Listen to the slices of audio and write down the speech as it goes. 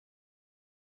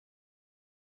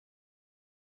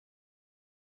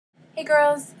Hey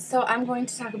girls, so I'm going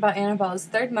to talk about Annabella's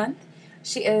third month.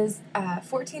 She is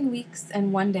 14 weeks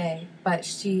and 1 day, but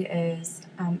she's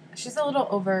a little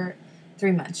over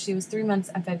 3 months. She was 3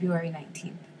 months on February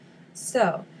 19th.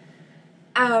 So,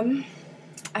 I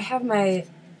have my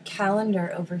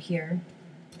calendar over here.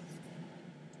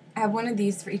 I have one of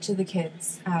these for each of the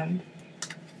kids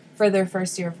for their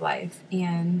first year of life,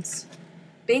 and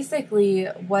basically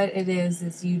what it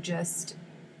is you just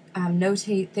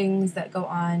notate things that go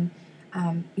on,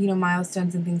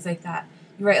 milestones and things like that.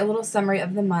 You write a little summary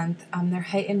of the month, their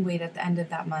height and weight at the end of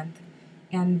that month,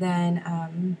 and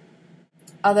then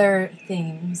other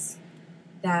things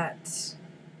that,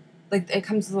 like, it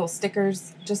comes with little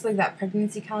stickers, just like that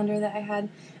pregnancy calendar that I had,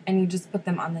 and you just put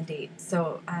them on the date.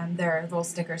 So there are little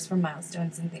stickers for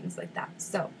milestones and things like that.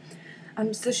 So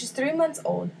she's 3 months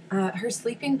old. Her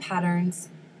sleeping patterns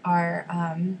are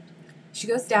she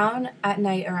goes down at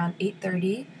night around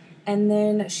 8:30, and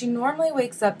then she normally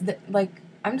wakes up,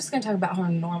 I'm just going to talk about her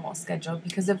normal schedule,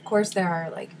 because of course there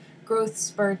are like growth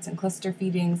spurts and cluster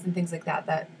feedings and things like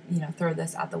that throw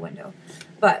this out the window.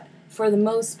 But for the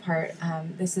most part,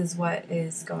 this is what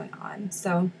is going on.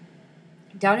 So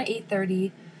down at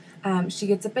 8:30, she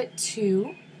gets up at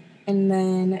 2, and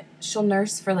then she'll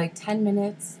nurse for like 10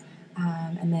 minutes,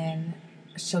 and then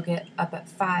she'll get up at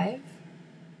 5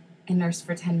 and nurse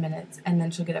for 10 minutes, and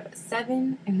then she'll get up at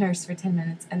 7 and nurse for 10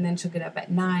 minutes, and then she'll get up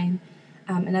at 9,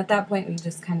 and at that point we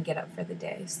just kind of get up for the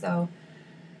day. So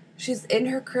she's in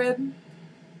her crib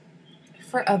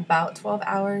for about 12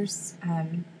 hours,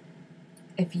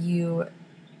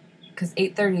 because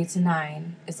 8:30 to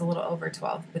 9 is a little over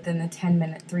 12, but then the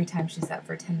 10-minute, 3 times she's up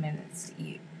for 10 minutes to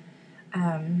eat.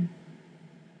 And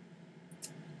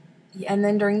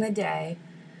then during the day,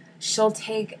 she'll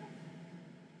take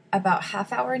about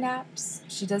half-hour naps.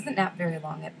 She doesn't nap very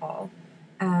long at all.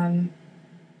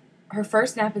 Her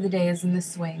first nap of the day is in the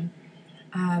swing,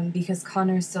 because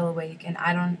Connor's still awake, and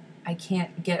I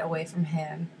can't get away from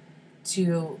him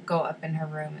to go up in her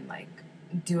room and like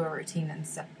do a routine and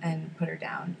stuff and put her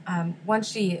down. Once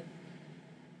she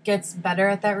gets better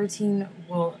at that routine,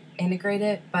 we'll integrate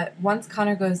it. But once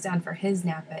Connor goes down for his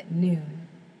nap at noon,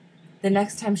 the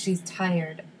next time she's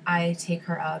tired, I take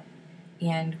her up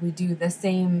and we do the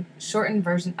same shortened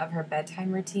version of her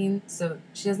bedtime routine. So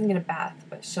she doesn't get a bath,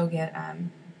 but she'll get,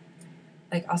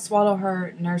 I'll swaddle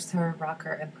her, nurse her, rock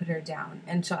her, and put her down,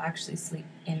 and she'll actually sleep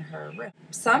in her room.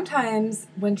 Sometimes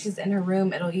when she's in her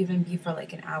room, it'll even be for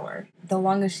like an hour. The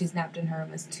longest she's napped in her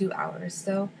room is 2 hours.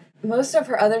 So most of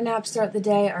her other naps throughout the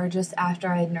day are just after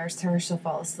I nurse her, she'll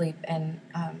fall asleep, and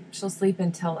she'll sleep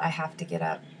until I have to get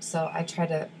up. So I try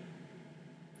to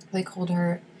hold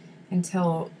her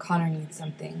until Connor needs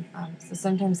something. So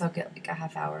sometimes I'll get like a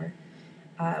half hour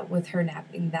with her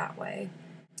napping that way.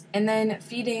 And then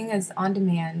feeding is on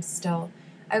demand still.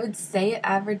 I would say it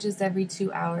averages every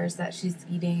 2 hours that she's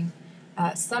eating,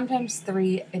 sometimes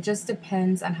 3. It just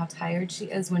depends on how tired she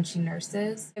is when she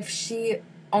nurses. If she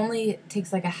only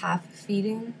takes like a half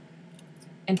feeding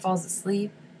and falls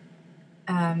asleep,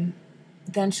 then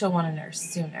she'll want to nurse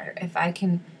sooner. If I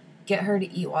can get her to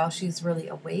eat while she's really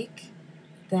awake,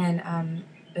 then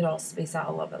it'll space out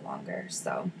a little bit longer.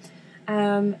 So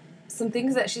some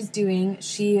things that she's doing,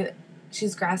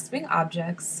 she's grasping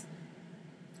objects.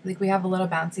 Like, we have a little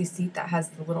bouncy seat that has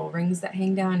the little rings that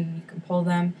hang down, and you can pull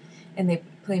them, and they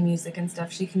play music and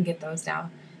stuff. She can get those now.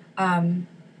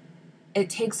 It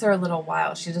takes her a little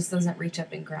while. She just doesn't reach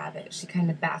up and grab it. She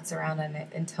kind of bats around on it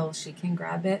until she can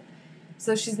grab it.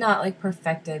 So she's not like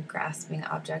perfected grasping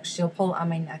objects. She'll pull on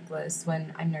my necklace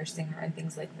when I'm nursing her and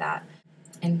things like that.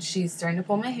 And she's starting to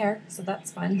pull my hair, so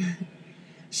that's fun.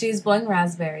 She's blowing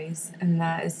raspberries, and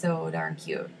that is so darn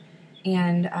cute.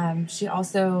 And she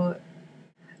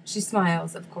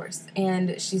smiles, of course,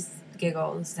 and she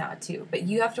giggles now too. But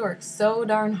you have to work so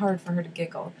darn hard for her to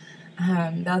giggle.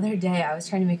 The other day I was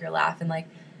trying to make her laugh, and I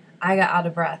got out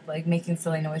of breath, making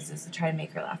silly noises to try to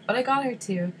make her laugh. But I got her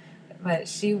too. But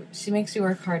she makes me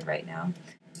work hard right now.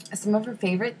 Some of her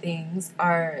favorite things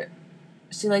are,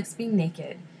 she likes being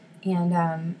naked.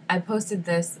 And I posted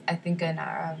this, I think, in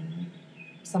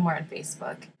somewhere on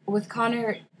Facebook. With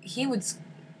Connor, he would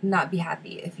not be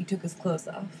happy if you took his clothes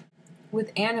off.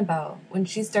 With Annabelle, when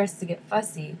she starts to get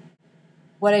fussy,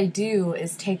 what I do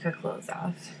is take her clothes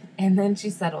off, and then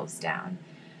she settles down.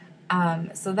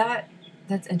 So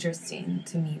that's interesting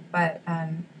to me. But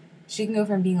she can go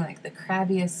from being like the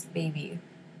crabbiest baby.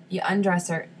 You undress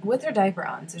her with her diaper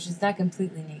on, so she's not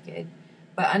completely naked,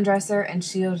 but undress her and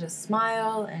she'll just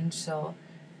smile, and she'll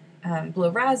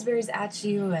blow raspberries at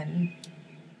you, and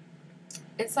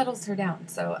it settles her down.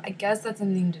 So I guess that's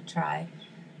something to try.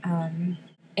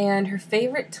 And her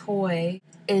favorite toy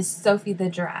is Sophie the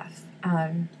giraffe.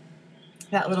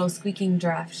 That little squeaking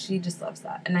giraffe. She just loves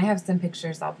that. And I have some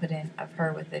pictures I'll put in of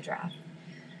her with the giraffe.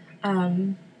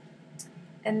 And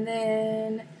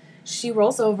then she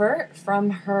rolls over from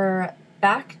her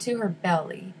back to her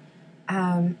belly.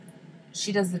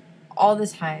 She does it all the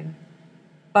time,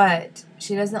 but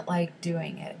she doesn't like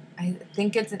doing it. I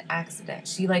think it's an accident.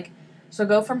 She'll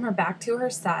go from her back to her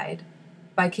side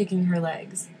by kicking her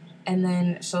legs, and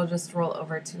then she'll just roll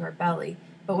over to her belly.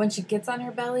 But when she gets on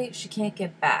her belly, she can't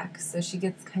get back, so she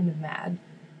gets kind of mad.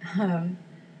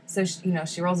 So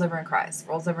she rolls over and cries,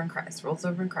 rolls over and cries, rolls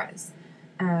over and cries.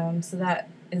 So that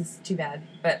is too bad,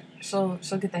 but she'll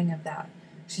get the hang of that.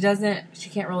 She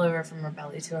can't roll over from her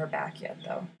belly to her back yet,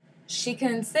 though. She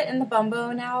can sit in the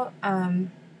bumbo now.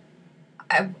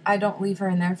 I don't leave her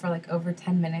in there for like over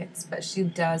 10 minutes, but she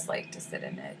does like to sit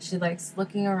in it. She likes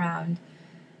looking around.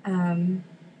 And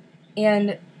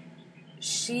I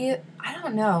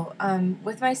don't know,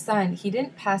 with my son, he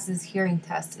didn't pass his hearing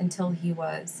test until he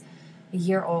was a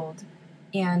year old.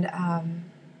 And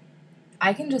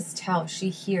I can just tell she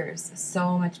hears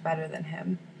so much better than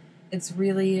him. It's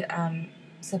really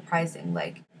surprising.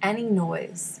 Like any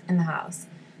noise in the house,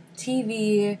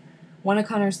 TV, one of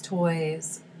Connor's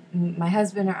toys, my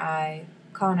husband or I,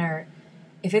 Connor,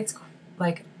 if it's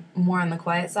like more on the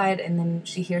quiet side and then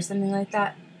she hears something like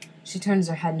that, she turns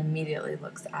her head and immediately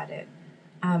looks at it.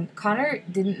 Connor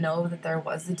didn't know that there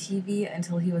was a TV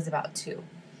until he was about 2.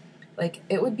 Like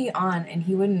it would be on and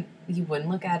he wouldn't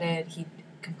look at it. He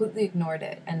completely ignored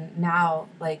it. And now,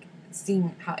 like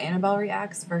seeing how Annabelle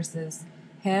reacts versus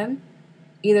him,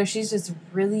 either she's just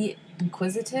really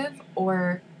inquisitive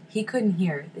or he couldn't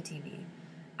hear the TV.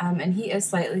 And he is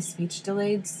slightly speech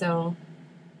delayed, so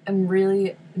I'm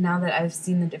really, now that I've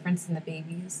seen the difference in the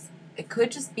babies, it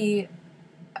could just be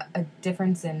a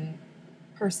difference in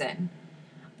person,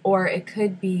 or it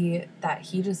could be that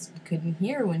he just couldn't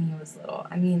hear when he was little.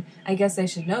 I mean, I guess I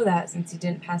should know that since he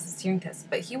didn't pass his hearing test,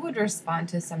 but he would respond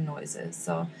to some noises,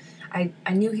 so I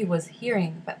knew he was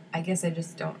hearing, but I guess I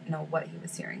just don't know what he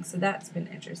was hearing, so that's been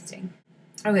interesting.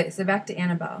 Okay, so back to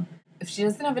Annabelle. If she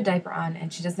doesn't have a diaper on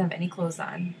and she doesn't have any clothes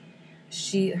on,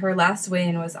 her last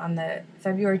weigh-in was on the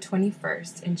February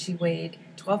 21st, and she weighed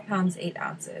 12 pounds, 8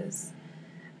 ounces.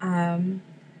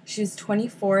 She's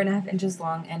 24 and a half inches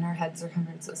long, and her head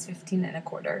circumference was 15 and a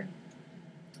quarter.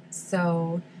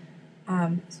 So,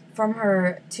 from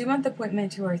her 2-month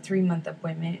appointment to her 3-month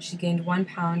appointment, she gained 1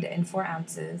 pound and 4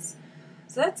 ounces.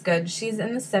 So that's good. She's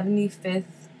in the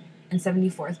 75th and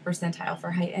 74th percentile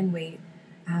for height and weight.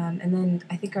 And then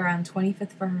I think around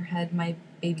 25th for her head. My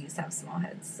babies have small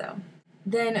heads, so.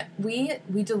 Then we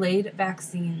delayed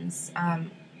vaccines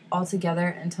altogether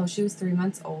until she was 3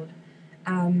 months old.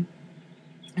 And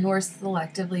we're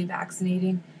selectively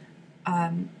vaccinating,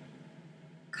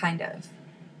 kind of.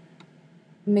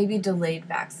 Maybe delayed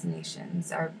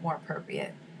vaccinations are more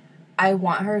appropriate. I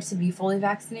want her to be fully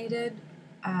vaccinated,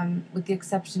 with the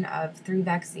exception of 3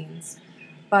 vaccines,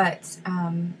 but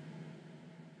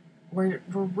we're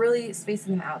really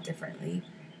spacing them out differently.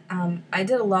 I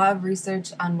did a lot of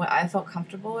research on what I felt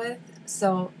comfortable with,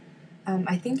 so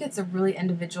I think it's a really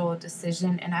individual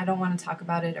decision, and I don't want to talk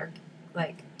about it or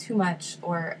like too much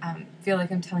or feel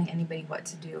like I'm telling anybody what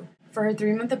to do. For her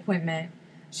 3-month appointment,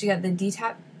 she got the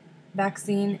DTaP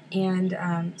vaccine,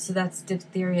 and so that's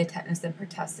diphtheria, tetanus, and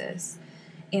pertussis.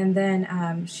 And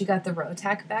then she got the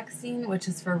Rotac vaccine, which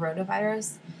is for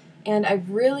rotavirus. And I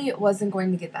really wasn't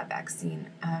going to get that vaccine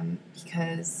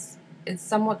because it's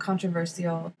somewhat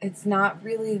controversial. It's not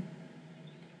really,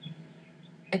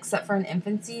 except for an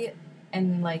infancy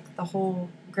and like the whole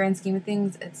grand scheme of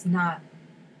things, it's not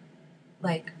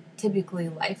like typically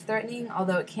life-threatening,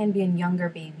 although it can be in younger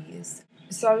babies.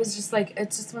 So I was just like,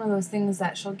 it's just one of those things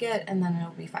that she'll get and then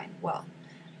it'll be fine. Well,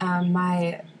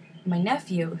 my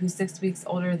nephew, who's 6 weeks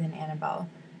older than Annabelle,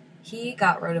 he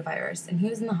got rotavirus and he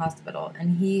was in the hospital,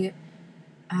 and he,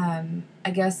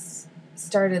 I guess,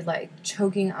 started like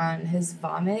choking on his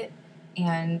vomit,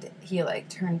 and he like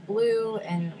turned blue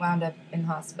and wound up in the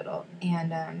hospital.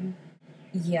 And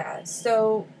yeah,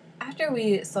 so after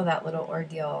we saw that little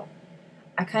ordeal,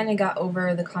 I kind of got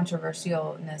over the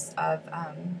controversialness of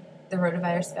the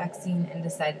rotavirus vaccine and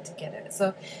decided to get it.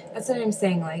 So that's what I'm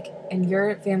saying. Like in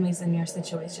your families and your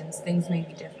situations, things may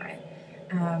be different,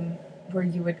 where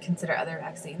you would consider other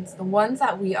vaccines. The ones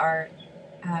that we are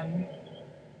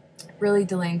really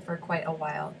delaying for quite a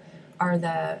while are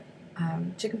the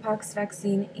chickenpox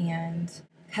vaccine and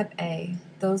Hep A.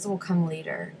 Those will come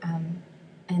later.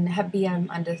 And Hep B,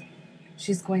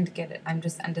 she's going to get it. I'm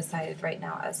just undecided right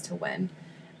now as to when.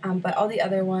 But all the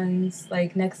other ones,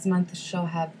 like next month, she'll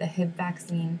have the Hib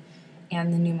vaccine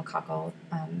and the pneumococcal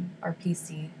or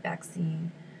PC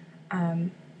vaccine.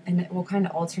 And it will kind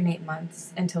of alternate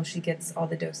months until she gets all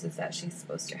the doses that she's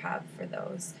supposed to have for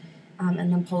those. And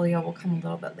then polio will come a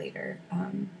little bit later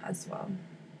as well.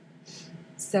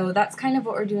 So that's kind of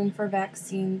what we're doing for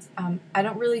vaccines. I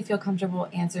don't really feel comfortable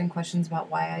answering questions about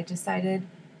why I decided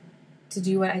to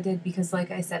do what I did because,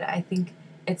 like I said, I think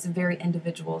it's a very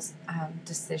individual's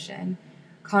decision.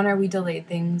 Connor, we delayed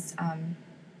things,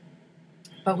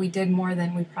 but we did more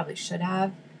than we probably should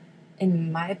have,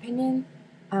 in my opinion.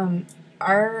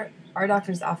 Our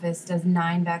doctor's office does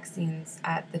 9 vaccines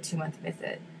at the 2-month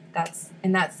visit. That's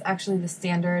actually the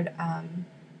standard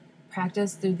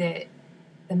practice through the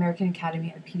American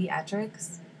Academy of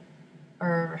Pediatrics,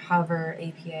 or however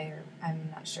APA, or I'm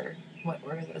not sure what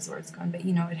order those words go in, but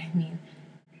you know what I mean.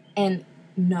 And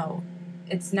no,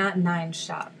 it's not 9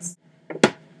 shots.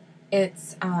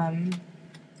 It's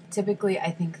typically,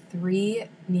 I think, 3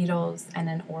 needles and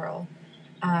an oral.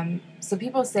 So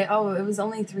people say, oh, it was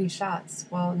only 3 shots.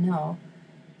 Well, no.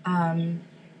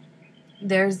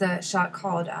 There's a shot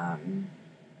called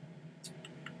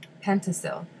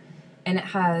Pentasil, and it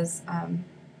has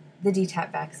the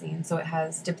DTaP vaccine. So it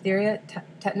has diphtheria,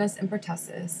 tetanus, and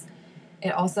pertussis. It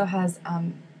also has,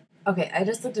 okay, I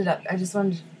just looked it up. I just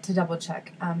wanted to double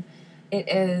check. It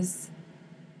is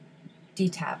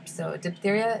DTaP, so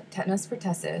diphtheria, tetanus,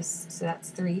 pertussis, so that's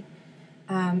 3.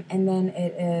 And then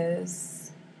it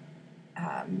is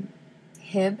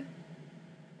Hib,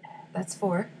 that's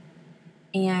 4,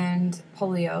 and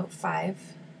polio,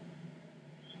 5.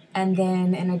 And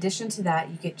then in addition to that,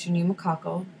 you get your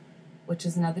pneumococcal, which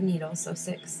is another needle, so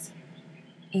 6.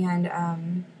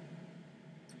 And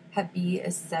Hep B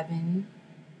is 7.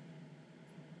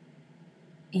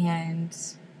 And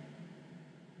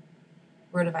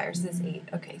rotavirus is 8.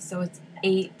 Okay, so it's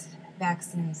 8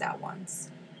 vaccines at once.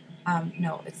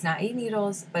 No, it's not 8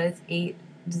 needles, but it's 8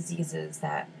 diseases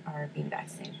that are being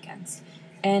vaccinated against.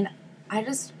 And I'm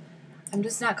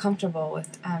just not comfortable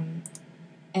with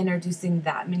introducing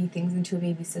that many things into a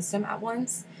baby's system at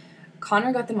once.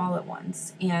 Connor got them all at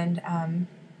once, and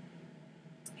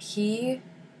he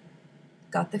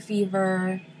got the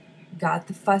fever, got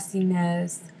the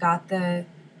fussiness, got the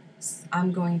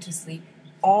I'm going to sleep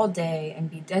all day and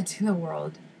be dead to the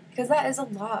world, because that is a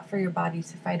lot for your body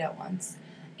to fight at once.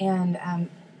 And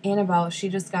Annabelle, she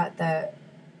just got the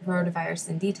rotavirus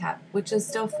and DTaP, which is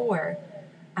still 4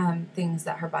 things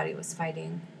that her body was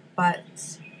fighting,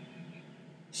 but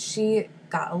she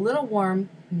got a little warm,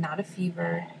 not a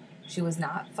fever. She was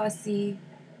not fussy.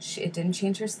 It didn't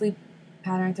change her sleep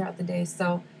pattern throughout the day.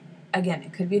 So again,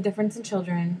 it could be a difference in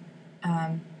children,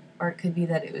 or it could be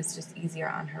that it was just easier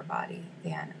on her body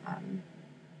than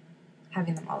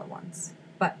having them all at once.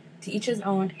 But to each his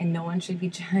own, and no one should be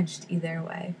judged either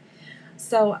way.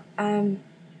 So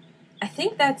I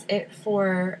think that's it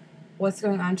for what's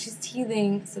going on. She's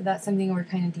teething, so that's something we're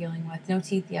kind of dealing with. No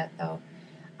teeth yet, though.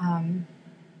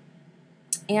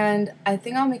 And I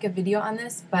think I'll make a video on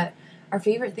this, but our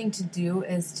favorite thing to do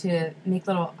is to make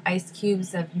little ice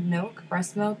cubes of milk,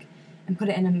 breast milk, and put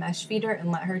it in a mesh feeder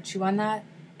and let her chew on that.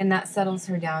 And that settles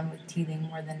her down with teething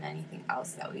more than anything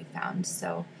else that we found.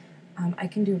 So I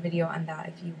can do a video on that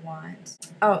if you want.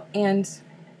 Oh, and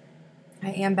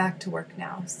I am back to work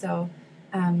now. So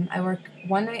I work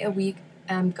 1 night a week.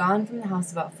 I'm gone from the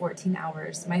house about 14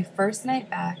 hours. My first night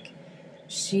back,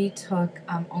 she took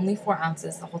only 4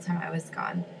 ounces the whole time I was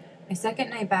gone. My second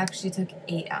night back, she took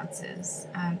 8 ounces,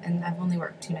 and I've only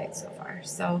worked 2 nights so far.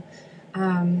 So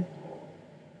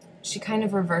she kind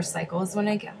of reverse cycles when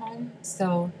I get home,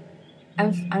 so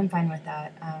I'm fine with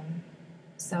that.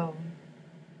 So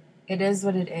it is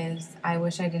what it is. I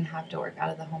wish I didn't have to work out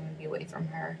of the home and be away from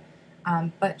her.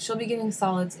 But she'll be getting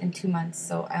solids in 2 months,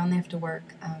 so I only have to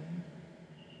work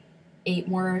 8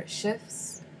 more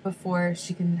shifts before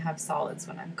she can have solids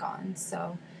when I'm gone.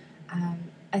 So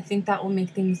I think that will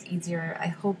make things easier. I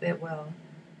hope it will.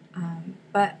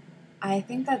 But I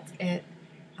think that's it.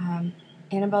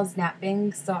 Annabelle's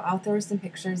napping, so I'll throw some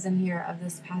pictures in here of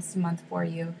this past month for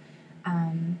you.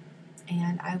 And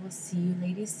I will see you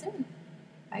ladies soon.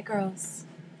 Bye, girls.